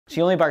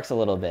She only barks a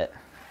little bit,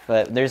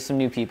 but there's some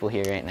new people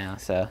here right now,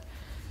 so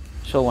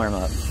she'll warm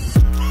up.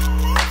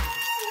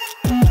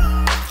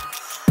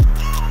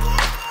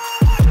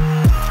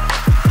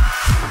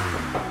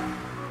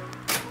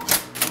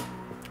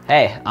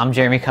 Hey, I'm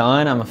Jeremy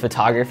Cohen. I'm a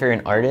photographer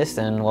and artist,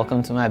 and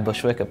welcome to my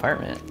Bushwick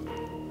apartment.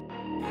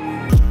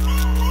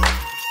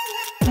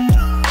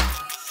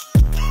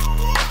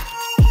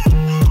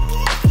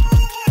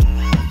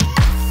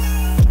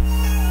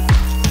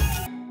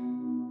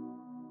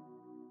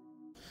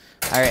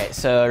 All right,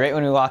 so right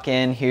when we walk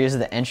in, here's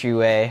the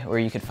entryway where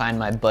you could find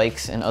my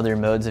bikes and other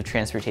modes of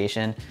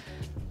transportation.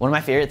 One of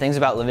my favorite things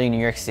about living in New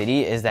York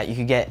City is that you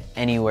could get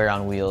anywhere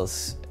on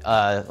wheels,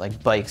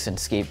 like bikes and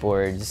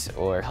skateboards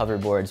or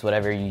hoverboards,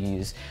 whatever you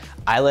use.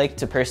 I like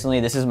to personally,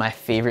 this is my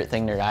favorite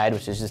thing to ride,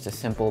 which is just a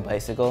simple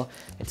bicycle.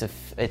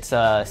 It's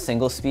a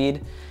single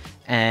speed.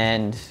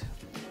 And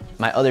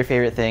my other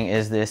favorite thing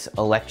is this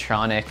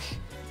electronic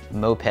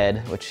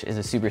moped, which is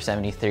a Super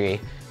 73,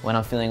 when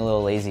I'm feeling a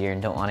little lazier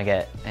and don't want to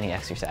get any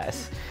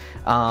exercise.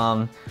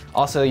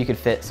 Also, you could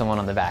fit someone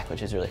on the back,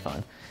 which is really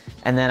fun.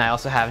 And then I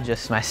also have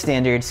just my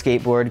standard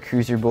skateboard,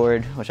 cruiser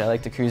board, which I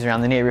like to cruise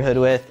around the neighborhood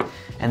with.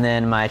 And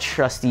then my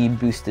trusty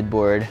boosted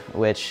board,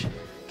 which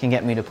can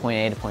get me to point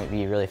A to point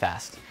B really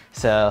fast.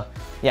 So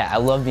yeah, I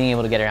love being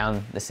able to get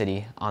around the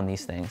city on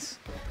these things.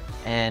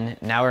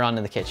 And now we're on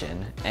to the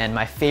kitchen. And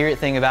my favorite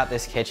thing about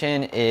this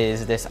kitchen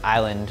is this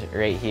island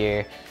right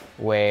here,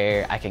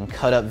 where I can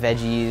cut up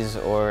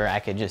veggies, or I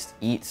could just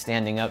eat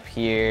standing up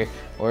here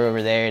or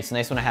over there. It's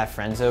nice when I have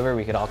friends over,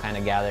 we could all kind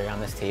of gather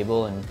around this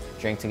table and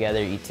drink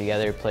together, eat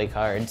together, play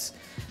cards.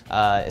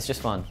 It's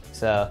just fun.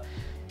 So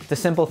it's a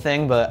simple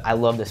thing, but I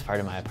love this part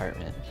of my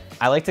apartment.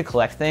 I like to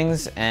collect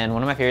things, and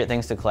one of my favorite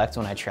things to collect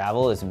when I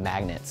travel is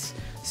magnets.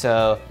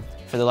 So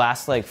for the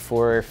last like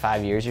 4 or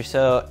 5 years or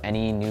so,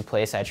 any new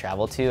place I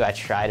travel to, I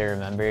try to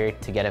remember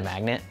to get a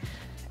magnet.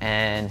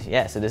 And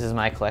yeah, so this is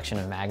my collection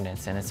of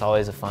magnets, and it's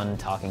always a fun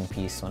talking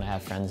piece when I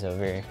have friends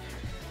over.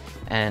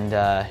 And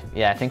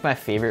yeah, I think my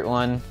favorite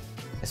one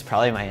is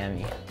probably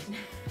Miami.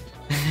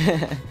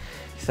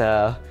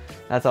 So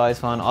that's always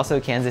fun. Also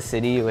Kansas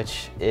City,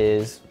 which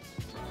is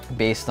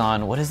based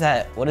on, what is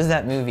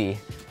that movie?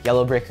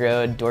 Yellow Brick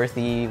Road,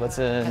 Dorothy, what's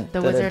a... The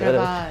Wizard of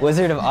Oz.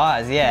 Wizard of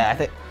Oz, yeah. I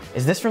think,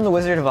 is this from the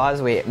Wizard of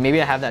Oz? Wait, maybe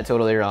I have that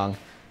totally wrong.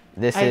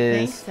 I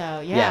think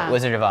so, yeah. Yeah,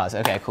 Wizard of Oz,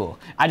 okay, cool.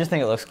 I just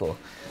think it looks cool.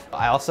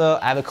 I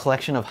have a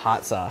collection of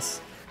hot sauce.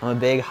 I'm a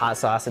big hot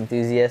sauce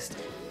enthusiast.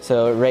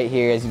 So right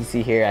here, as you can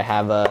see here, I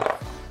have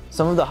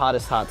some of the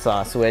hottest hot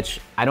sauce, which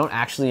I don't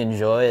actually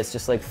enjoy. It's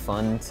just like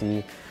fun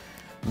to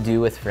do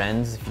with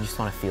friends if you just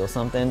want to feel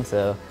something.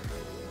 So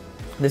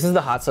this is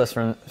the hot sauce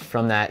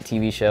from that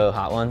TV show,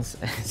 Hot Ones.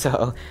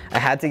 So I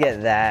had to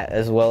get that,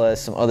 as well as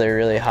some other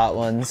really hot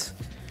ones.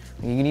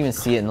 You can even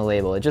see it in the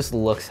label. It just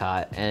looks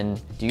hot.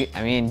 And do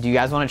you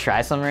guys want to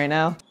try some right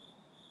now?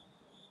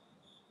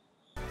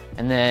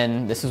 And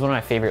then this is one of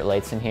my favorite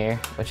lights in here,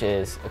 which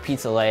is a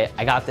pizza light.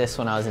 I got this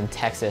when I was in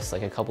Texas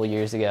like a couple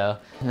years ago.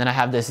 And then I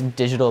have this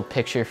digital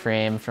picture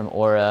frame from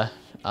Aura.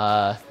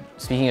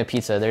 Speaking of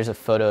pizza, there's a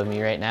photo of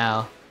me right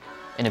now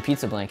in a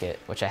pizza blanket,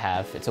 which I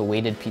have. It's a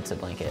weighted pizza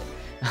blanket.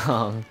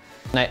 And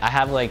I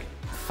have like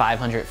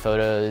 500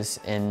 photos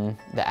in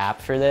the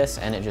app for this,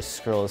 and it just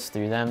scrolls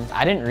through them.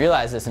 I didn't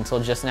realize this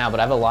until just now, but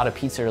I have a lot of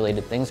pizza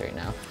related things right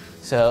now.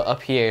 So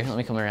up here, let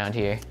me come around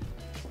here.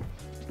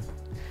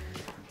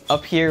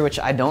 Up here, which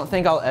I don't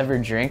think I'll ever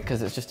drink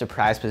because it's just a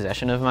prized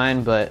possession of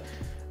mine, but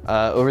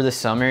over the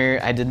summer,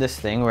 I did this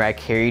thing where I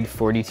carried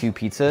 42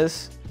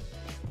 pizzas.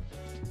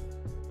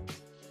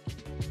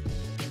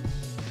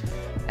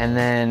 And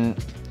then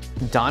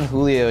Don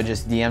Julio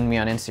just DM'd me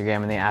on Instagram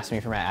and they asked me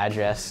for my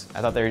address.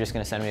 I thought they were just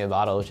gonna send me a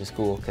bottle, which is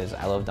cool because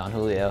I love Don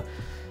Julio.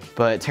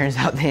 But it turns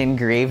out they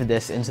engraved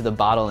this into the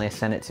bottle and they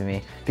sent it to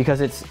me. Because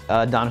it's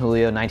Don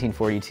Julio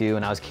 1942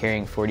 and I was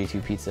carrying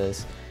 42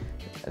 pizzas.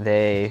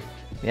 They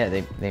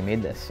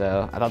made this,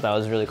 so I thought that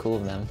was really cool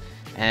of them.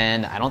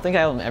 And I don't think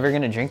I'm ever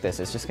gonna drink this,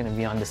 it's just gonna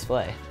be on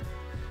display.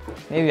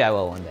 Maybe I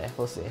will one day,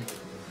 we'll see.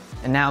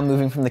 And now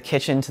moving from the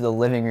kitchen to the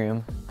living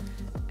room.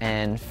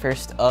 And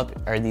first up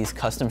are these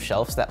custom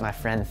shelves that my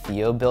friend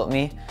Theo built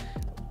me,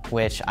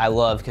 which I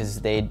love because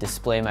they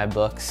display my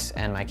books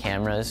and my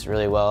cameras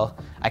really well.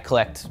 I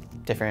collect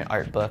different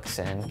art books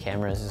and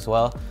cameras as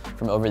well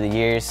from over the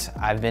years.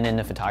 I've been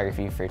into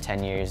photography for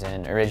 10 years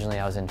and originally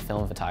I was in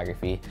film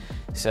photography.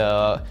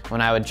 So when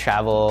I would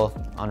travel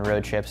on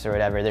road trips or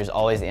whatever, there's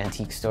always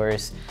antique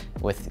stores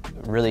with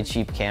really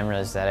cheap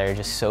cameras that are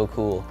just so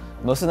cool.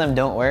 Most of them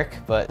don't work,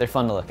 but they're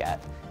fun to look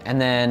at.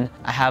 And then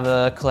I have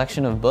a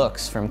collection of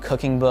books, from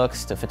cooking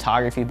books to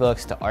photography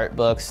books to art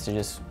books to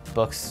just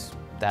books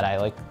that I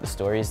like the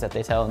stories that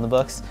they tell in the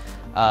books.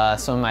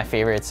 Some of my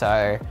favorites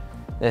are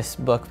this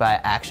book by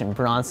Action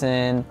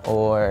Bronson,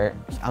 or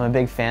I'm a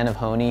big fan of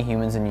Homey,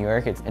 Humans in New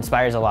York. It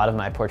inspires a lot of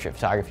my portrait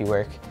photography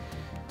work.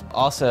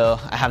 Also,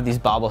 I have these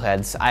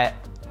bobbleheads. I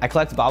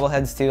collect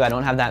bobbleheads too. I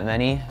don't have that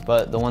many,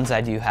 but the ones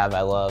I do have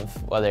I love,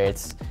 whether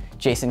it's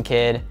Jason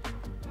Kidd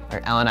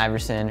or Allen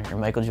Iverson or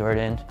Michael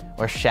Jordan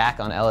or Shaq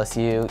on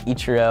LSU,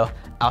 Ichiro,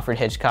 Alfred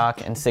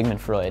Hitchcock, and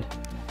Sigmund Freud.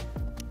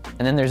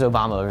 And then there's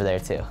Obama over there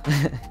too.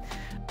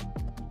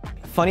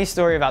 Funny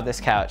story about this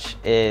couch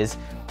is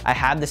I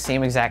had the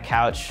same exact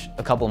couch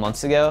a couple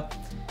months ago,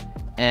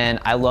 and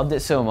I loved it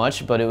so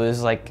much, but it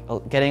was like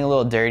getting a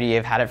little dirty.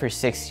 I've had it for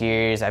 6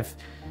 years. I've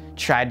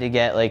tried to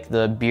get like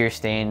the beer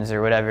stains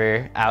or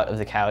whatever out of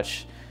the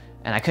couch,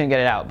 and I couldn't get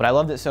it out, but I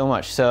loved it so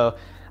much. So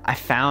I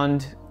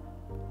found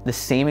the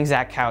same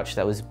exact couch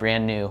that was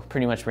brand new,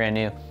 pretty much brand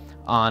new,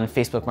 on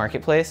Facebook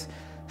Marketplace.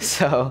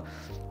 So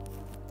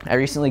I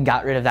recently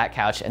got rid of that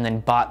couch and then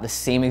bought the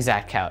same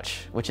exact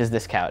couch, which is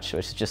this couch,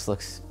 which just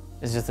looks,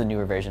 it's just a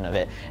newer version of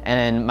it.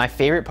 And my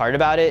favorite part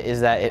about it is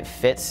that it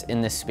fits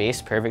in this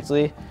space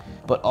perfectly,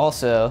 but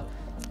also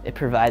it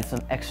provides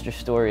some extra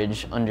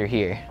storage under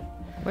here.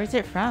 Where's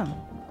it from?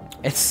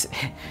 It's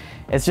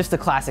just a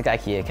classic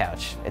IKEA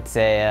couch. It's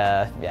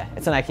a, yeah,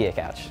 it's an IKEA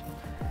couch.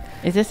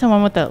 Is this the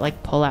one with the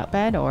like pull-out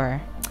bed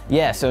or?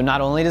 Yeah, so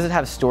not only does it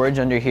have storage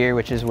under here,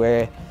 which is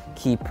where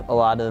keep a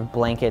lot of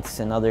blankets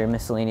and other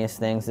miscellaneous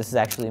things. This is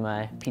actually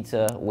my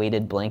pizza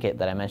weighted blanket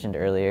that I mentioned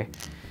earlier.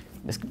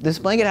 This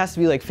blanket has to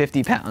be like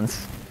 50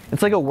 pounds.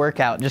 It's like a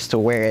workout just to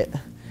wear it.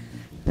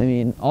 I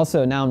mean,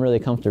 also now I'm really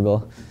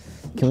comfortable.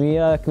 Can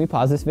we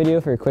pause this video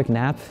for a quick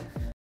nap?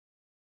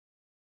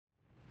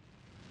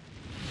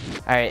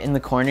 All right, in the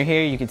corner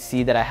here, you can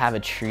see that I have a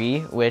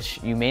tree,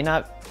 which you may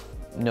not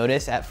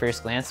notice at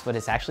first glance, but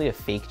it's actually a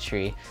fake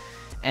tree.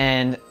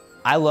 And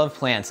I love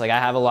plants. Like I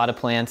have a lot of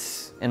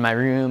plants in my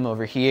room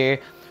over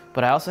here,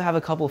 but I also have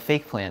a couple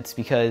fake plants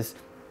because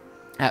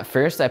at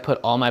first I put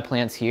all my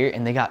plants here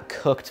and they got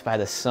cooked by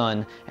the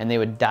sun and they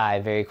would die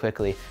very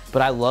quickly.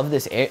 But I love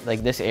this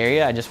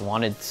area. I just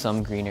wanted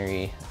some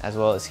greenery as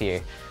well as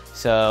here.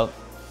 So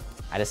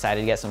I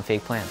decided to get some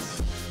fake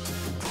plants.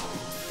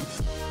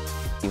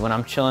 When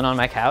I'm chilling on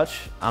my couch,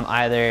 I'm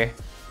either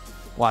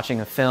watching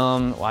a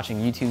film, watching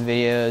YouTube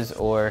videos,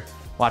 or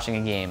watching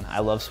a game. I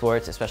love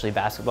sports, especially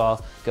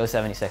basketball. Go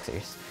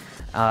 76ers.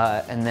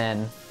 And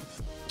then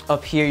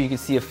up here you can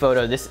see a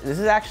photo. This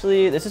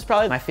is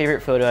probably my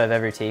favorite photo I've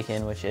ever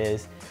taken, which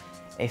is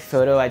a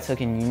photo I took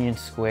in Union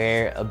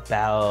Square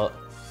about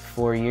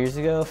 4 years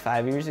ago,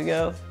 5 years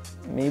ago,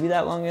 maybe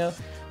that long ago,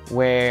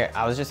 where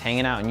I was just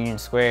hanging out in Union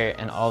Square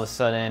and all of a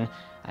sudden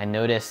I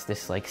noticed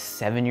this like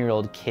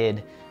 7-year-old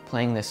kid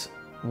playing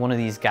one of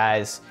these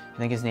guys. I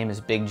think his name is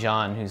Big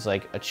John, who's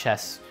like a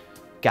chess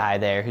guy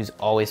there who's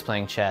always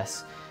playing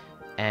chess.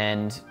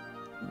 And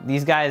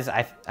these guys,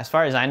 as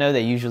far as I know, they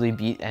usually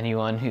beat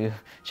anyone who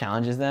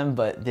challenges them,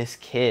 but this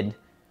kid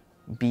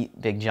beat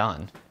Big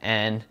John.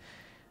 And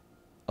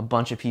a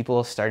bunch of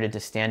people started to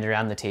stand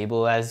around the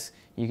table, as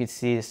you could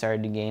see. It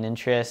started to gain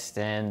interest,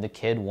 and the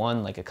kid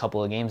won like a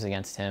couple of games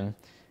against him.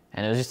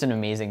 And it was just an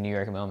amazing New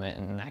York moment,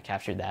 and I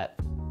captured that.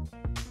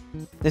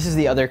 This is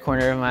the other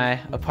corner of my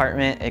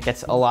apartment. It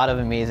gets a lot of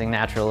amazing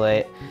natural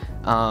light.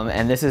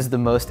 And this is the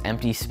most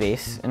empty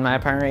space in my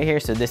apartment right here.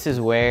 So this is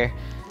where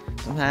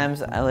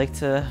sometimes I like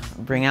to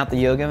bring out the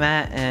yoga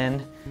mat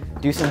and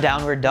do some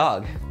downward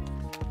dog.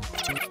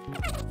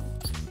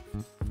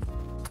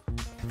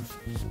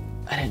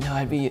 I didn't know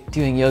I'd be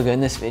doing yoga in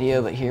this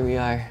video, but here we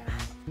are.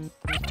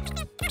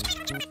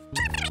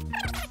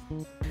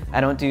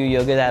 I don't do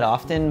yoga that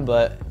often,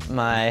 but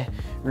my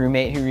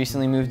roommate who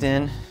recently moved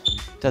in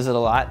does it a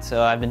lot,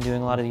 so I've been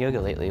doing a lot of yoga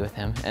lately with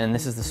him, and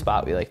this is the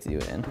spot we like to do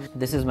it in.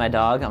 This is my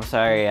dog. I'm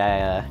sorry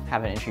I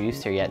haven't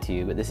introduced her yet to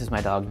you, but this is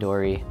my dog,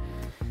 Dory.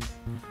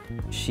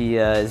 She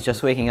is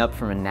just waking up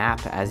from a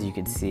nap, as you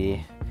can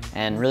see,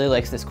 and really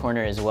likes this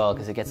corner as well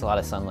because it gets a lot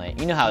of sunlight.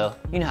 You know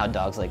how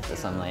dogs like the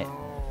sunlight.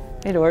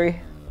 Hey,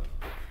 Dory.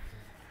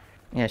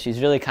 Yeah,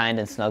 she's really kind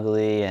and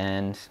snuggly,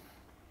 and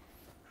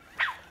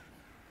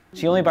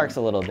she only barks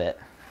a little bit,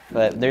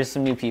 but there's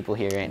some new people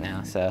here right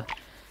now, so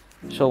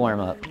she'll warm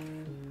up.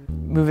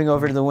 Moving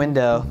over to the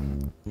window,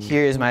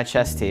 here is my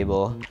chess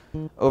table.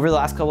 Over the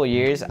last couple of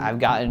years, I've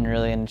gotten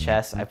really into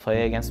chess. I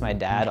play against my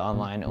dad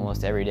online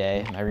almost every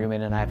day. My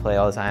roommate and I play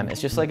all the time.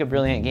 It's just like a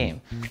brilliant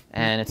game,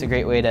 and it's a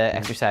great way to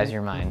exercise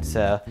your mind.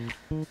 So,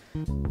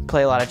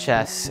 play a lot of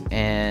chess,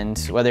 and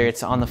whether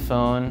it's on the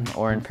phone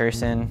or in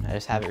person, I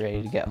just have it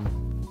ready to go.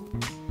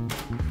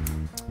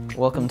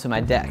 Welcome to my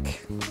deck,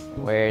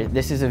 where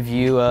this is a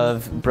view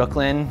of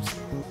Brooklyn,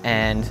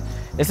 and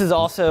this is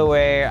also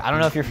where, I don't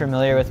know if you're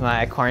familiar with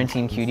my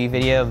quarantine cutie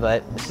video,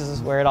 but this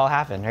is where it all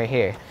happened, right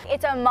here.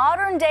 It's a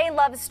modern day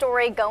love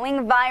story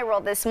going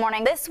viral this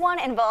morning. This one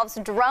involves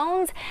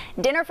drones,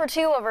 dinner for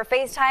two over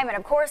FaceTime, and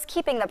of course,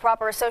 keeping the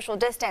proper social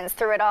distance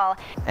through it all.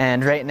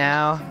 And right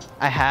now,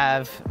 I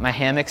have my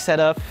hammock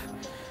set up.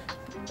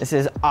 This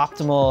is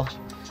optimal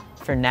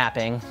for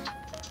napping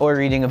or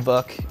reading a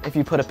book. If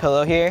you put a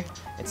pillow here,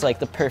 it's like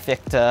the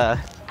perfect,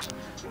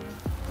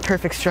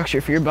 perfect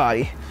structure for your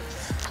body.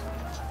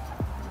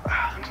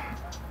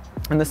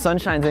 And the sun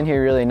shines in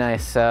here really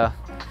nice, so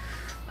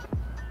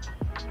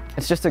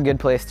it's just a good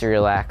place to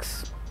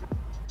relax.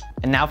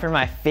 And now for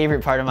my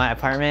favorite part of my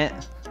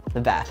apartment, the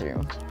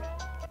bathroom.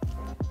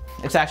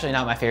 It's actually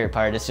not my favorite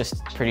part. It's just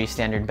a pretty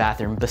standard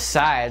bathroom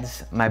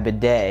besides my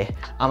bidet.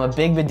 I'm a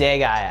big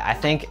bidet guy. I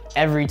think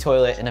every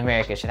toilet in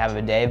America should have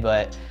a bidet,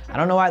 but I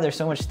don't know why there's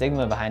so much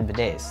stigma behind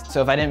bidets.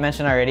 So if I didn't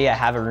mention already, I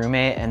have a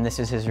roommate and this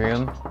is his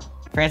room.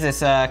 Francis,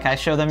 can I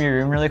show them your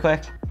room really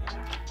quick?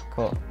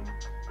 Cool.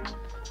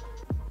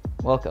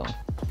 Welcome.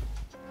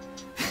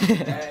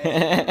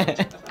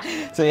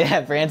 So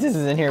yeah, Francis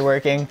is in here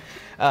working.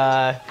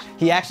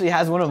 He actually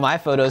has one of my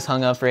photos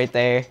hung up right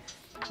there,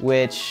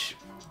 which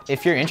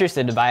if you're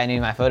interested to buy any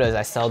of my photos,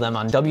 I sell them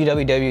on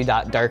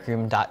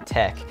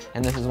www.darkroom.tech.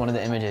 And this is one of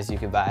the images you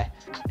could buy.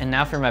 And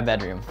now for my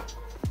bedroom.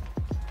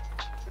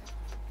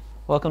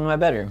 Welcome to my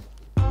bedroom.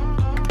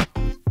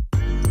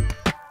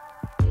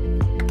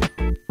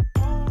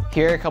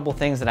 Here are a couple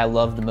things that I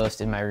love the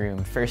most in my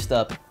room. First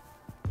up,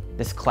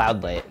 this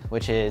cloud light,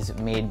 which is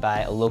made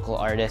by a local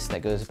artist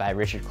that goes by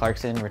Richard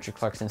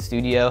Clarkson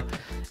Studio.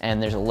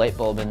 And there's a light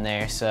bulb in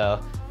there, so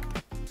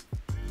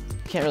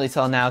can't really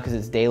tell now because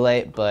it's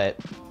daylight, but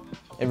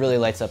it really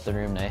lights up the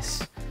room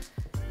nice.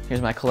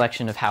 Here's my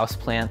collection of house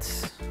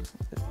plants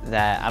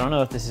that I don't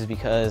know if this is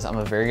because I'm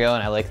a Virgo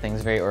and I like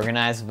things very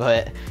organized,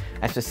 but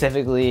I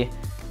specifically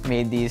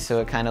made these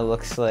so it kind of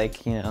looks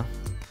like, you know,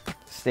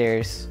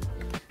 stairs.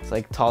 It's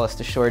like tallest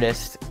to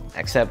shortest,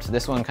 except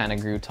this one kind of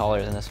grew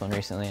taller than this one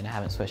recently and I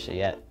haven't switched it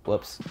yet.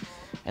 Whoops.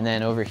 And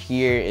then over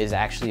here is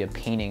actually a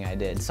painting I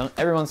did.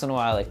 Every once in a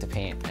while I like to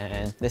paint,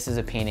 and this is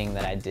a painting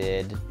that I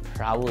did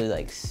probably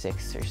like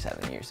 6 or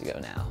 7 years ago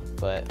now.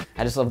 But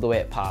I just love the way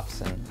it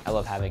pops and I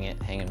love having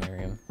it hang in my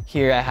room.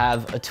 Here I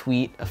have a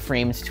tweet, a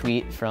framed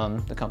tweet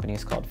from the company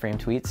is called Frame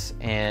Tweets,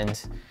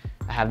 and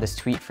I have this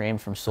tweet frame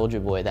from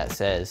Soulja Boy that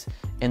says,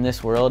 "In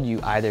this world, you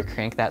either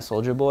crank that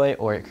Soulja Boy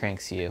or it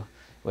cranks you,"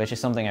 which is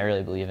something I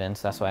really believe in,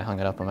 so that's why I hung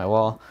it up on my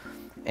wall.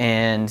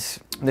 And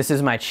this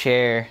is my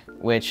chair,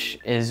 which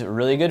is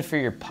really good for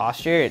your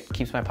posture. It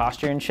keeps my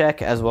posture in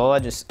check as well. I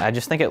just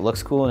think it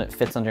looks cool and it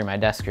fits under my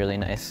desk really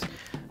nice.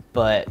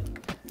 But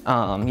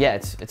yeah,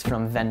 it's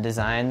from Venn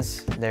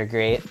Designs. They're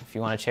great. If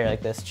you want a chair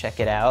like this, check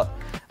it out.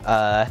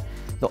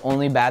 The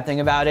only bad thing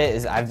about it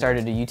is I've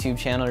started a YouTube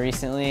channel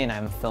recently and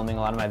I'm filming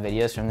a lot of my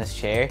videos from this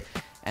chair.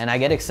 And I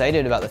get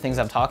excited about the things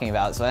I'm talking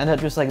about, so I end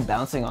up just like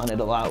bouncing on it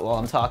a lot while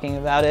I'm talking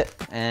about it.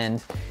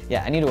 And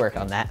yeah, I need to work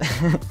on that.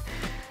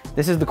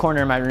 This is the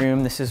corner of my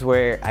room. This is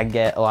where I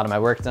get a lot of my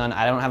work done.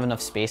 I don't have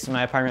enough space in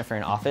my apartment for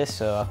an office,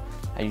 so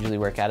I usually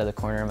work out of the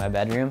corner of my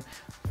bedroom.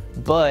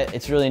 But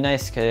it's really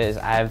nice because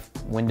I have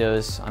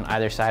windows on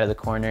either side of the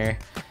corner,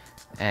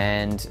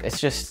 and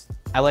it's just,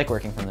 I like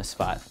working from this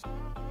spot.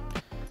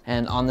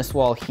 And on this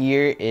wall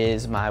here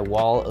is my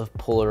wall of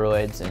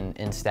Polaroids and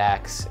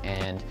Instax,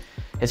 and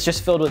it's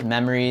just filled with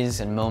memories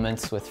and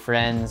moments with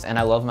friends, and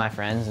I love my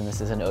friends, and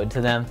this is an ode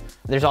to them.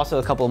 There's also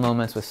a couple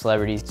moments with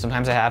celebrities.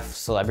 Sometimes I have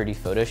celebrity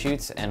photo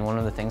shoots, and one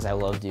of the things I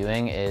love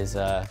doing is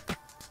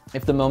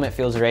if the moment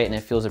feels right and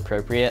it feels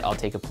appropriate, I'll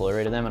take a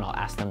Polaroid of them and I'll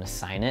ask them to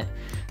sign it.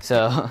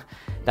 So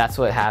that's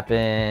what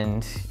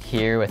happened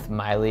here with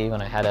Miley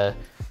when I had a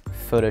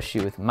photo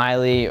shoot with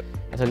Miley.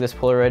 I took this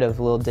Polaroid of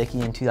Lil Dicky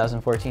in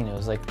 2014. It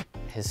was like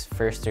his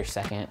first or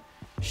second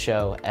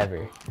show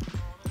ever,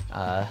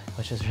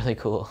 which was really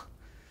cool.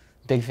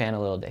 Big fan of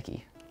Lil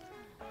Dicky.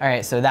 All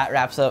right, so that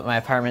wraps up my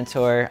apartment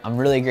tour. I'm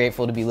really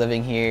grateful to be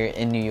living here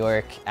in New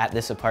York at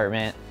this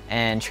apartment.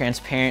 And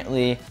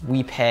transparently,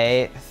 we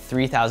pay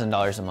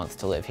 $3,000 a month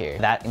to live here.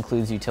 That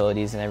includes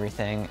utilities and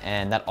everything.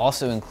 And that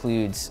also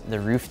includes the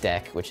roof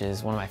deck, which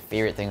is one of my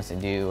favorite things to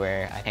do,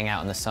 where I hang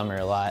out in the summer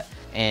a lot.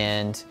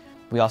 And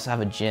we also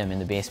have a gym in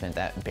the basement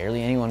that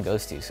barely anyone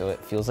goes to, so it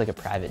feels like a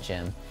private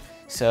gym.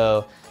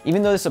 So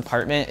even though this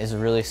apartment is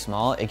really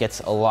small, it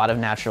gets a lot of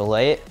natural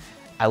light.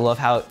 I love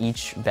how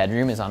each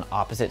bedroom is on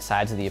opposite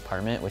sides of the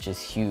apartment, which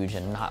is huge,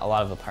 and not a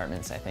lot of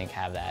apartments, I think,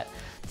 have that.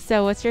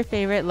 So what's your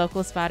favorite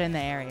local spot in the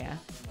area?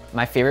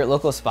 My favorite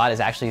local spot is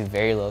actually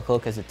very local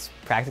because it's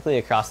practically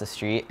across the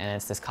street, and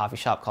it's this coffee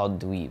shop called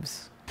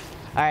Dweebs.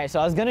 All right, so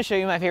I was gonna show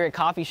you my favorite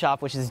coffee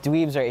shop, which is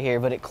Dweebs right here,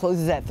 but it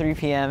closes at 3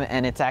 p.m.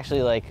 and it's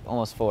actually like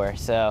almost 4.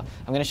 So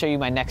I'm gonna show you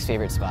my next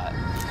favorite spot.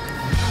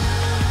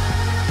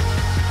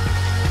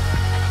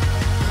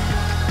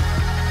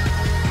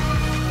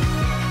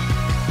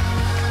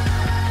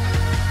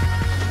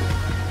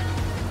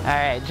 All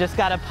right, just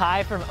got a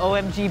pie from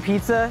OMG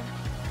Pizza.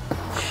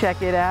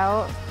 Check it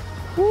out.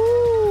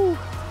 Woo!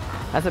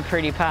 That's a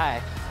pretty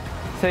pie.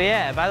 So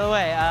yeah, by the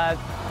way,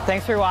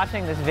 thanks for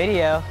watching this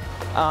video.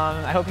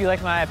 I hope you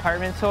like my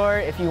apartment tour.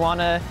 If you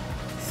wanna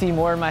see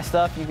more of my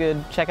stuff, you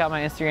could check out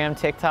my Instagram,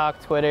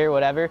 TikTok, Twitter,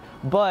 whatever.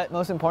 But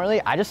most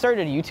importantly, I just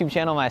started a YouTube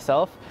channel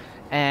myself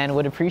and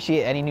would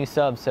appreciate any new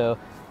subs, so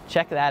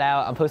check that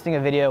out. I'm posting a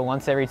video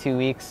once every 2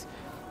 weeks,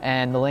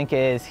 and the link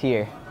is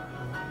here.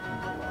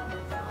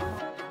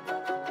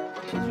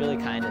 She's really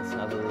kind and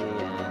snuggly,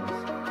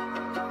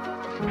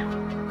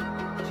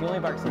 and she only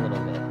barks a little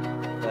bit,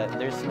 but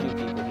there's some new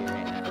people here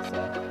right now, so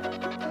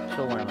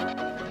she'll warm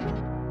up.